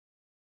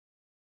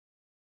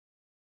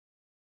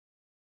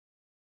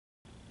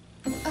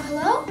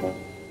Hello?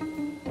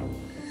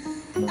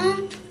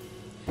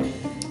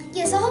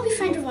 Yes, I'll help you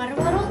find your water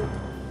bottle.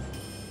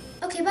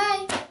 Okay,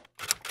 bye.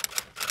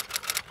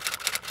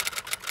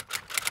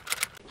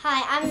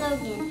 Hi, I'm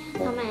Logan.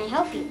 How may I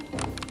help you?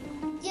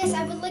 Yes,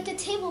 I would like a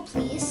table,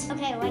 please.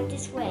 Okay, right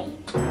this way.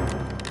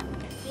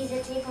 Please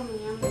a table,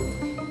 ma'am.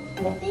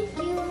 Thank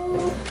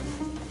you.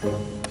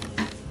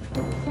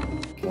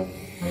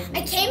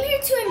 I came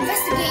here to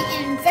investigate,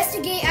 and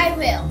investigate I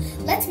will.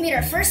 Let's meet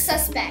our first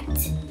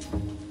suspect.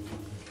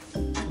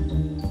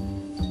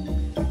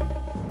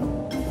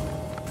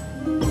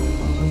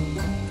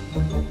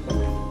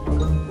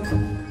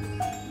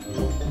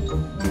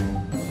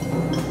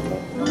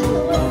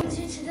 What brings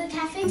you to the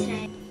cafe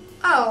today?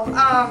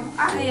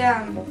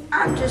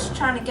 I'm just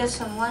trying to get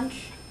some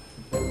lunch.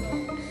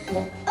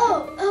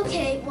 Oh,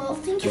 okay. Well,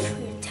 thank you for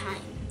your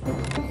time.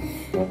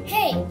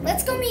 Hey,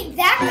 let's go meet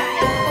that guy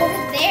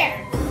over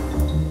there.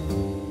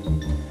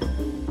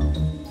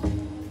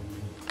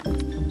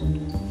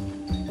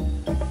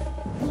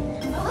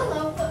 Oh,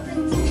 hello. What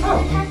brings you to the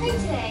cafe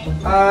today?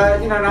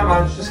 Not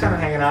much. Just kind of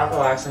hanging out,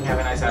 relaxing,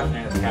 having a nice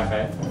afternoon at the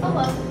cafe. Oh,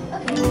 well.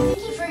 Okay. Thank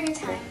you for your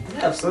time.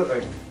 Yeah,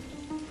 absolutely.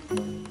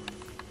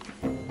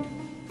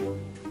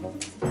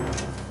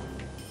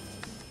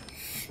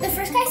 The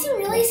first guy seemed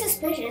really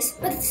suspicious,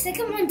 but the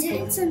second one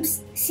didn't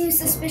seem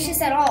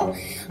suspicious at all.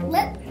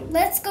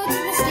 Let's go to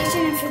the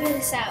station and figure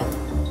this out.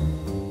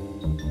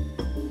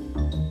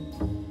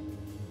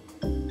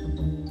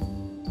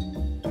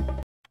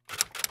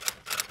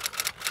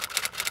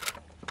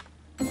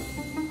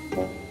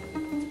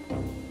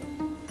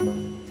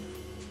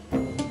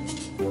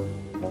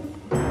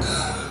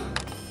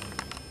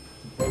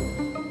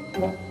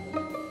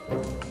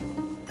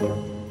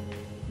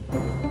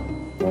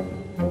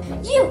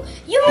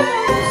 You were the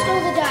one who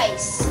stole the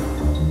dice.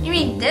 You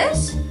mean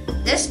this?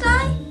 This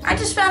guy? I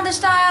just found this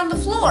guy on the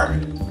floor.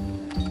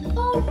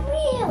 Oh,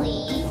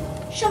 really?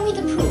 Show me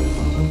the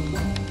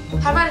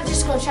proof. How about I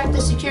just go check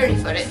the security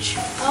footage?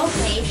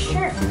 Okay,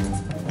 sure.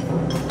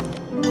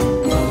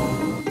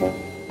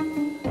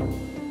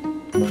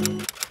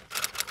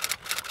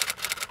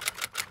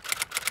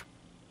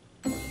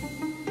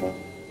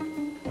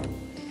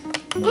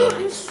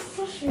 I'm so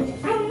frustrated.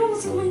 I don't know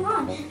what's going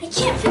on. I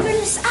can't figure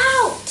this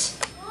out.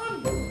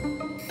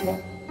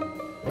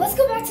 Let's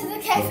go back to the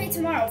cafe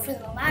tomorrow for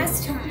the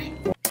last time.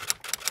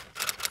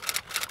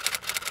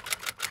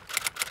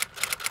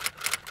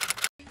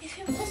 If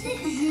it wasn't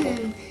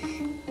him,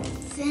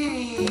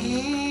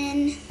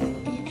 then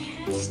it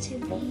has to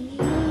be.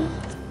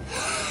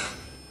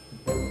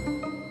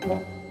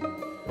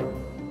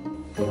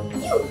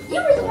 You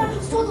were the one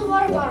who stole the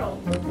water bottle.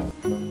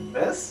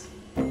 This?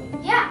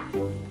 Yeah.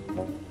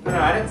 No,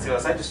 I didn't steal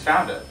this. I just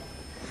found it.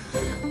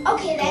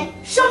 Okay then,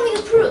 show me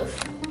the proof.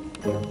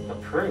 The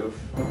proof?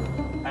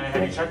 I mean,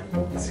 have you checked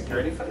the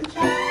security footage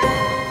yet?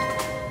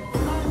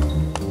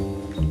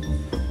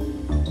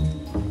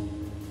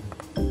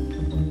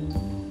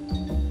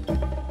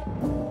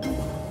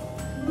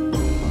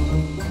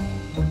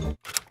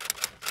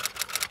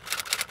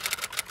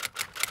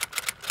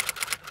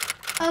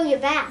 Oh, you're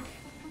back.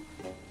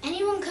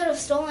 Anyone could have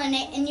stolen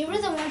it, and you were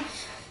the one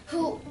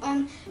who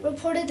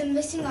reported the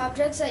missing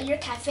objects at your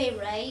cafe,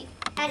 right?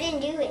 I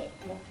didn't do it.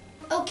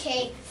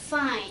 Okay,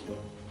 fine.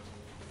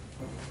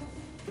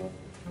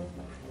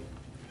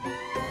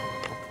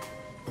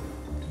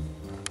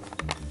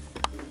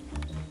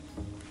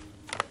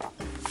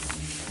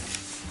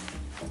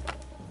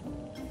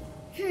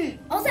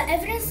 All the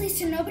evidence leads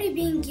to nobody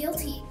being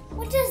guilty.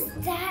 What does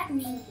that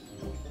mean?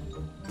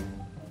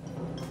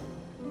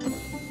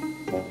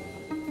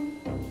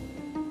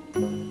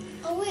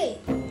 Oh wait,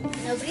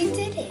 nobody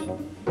did it.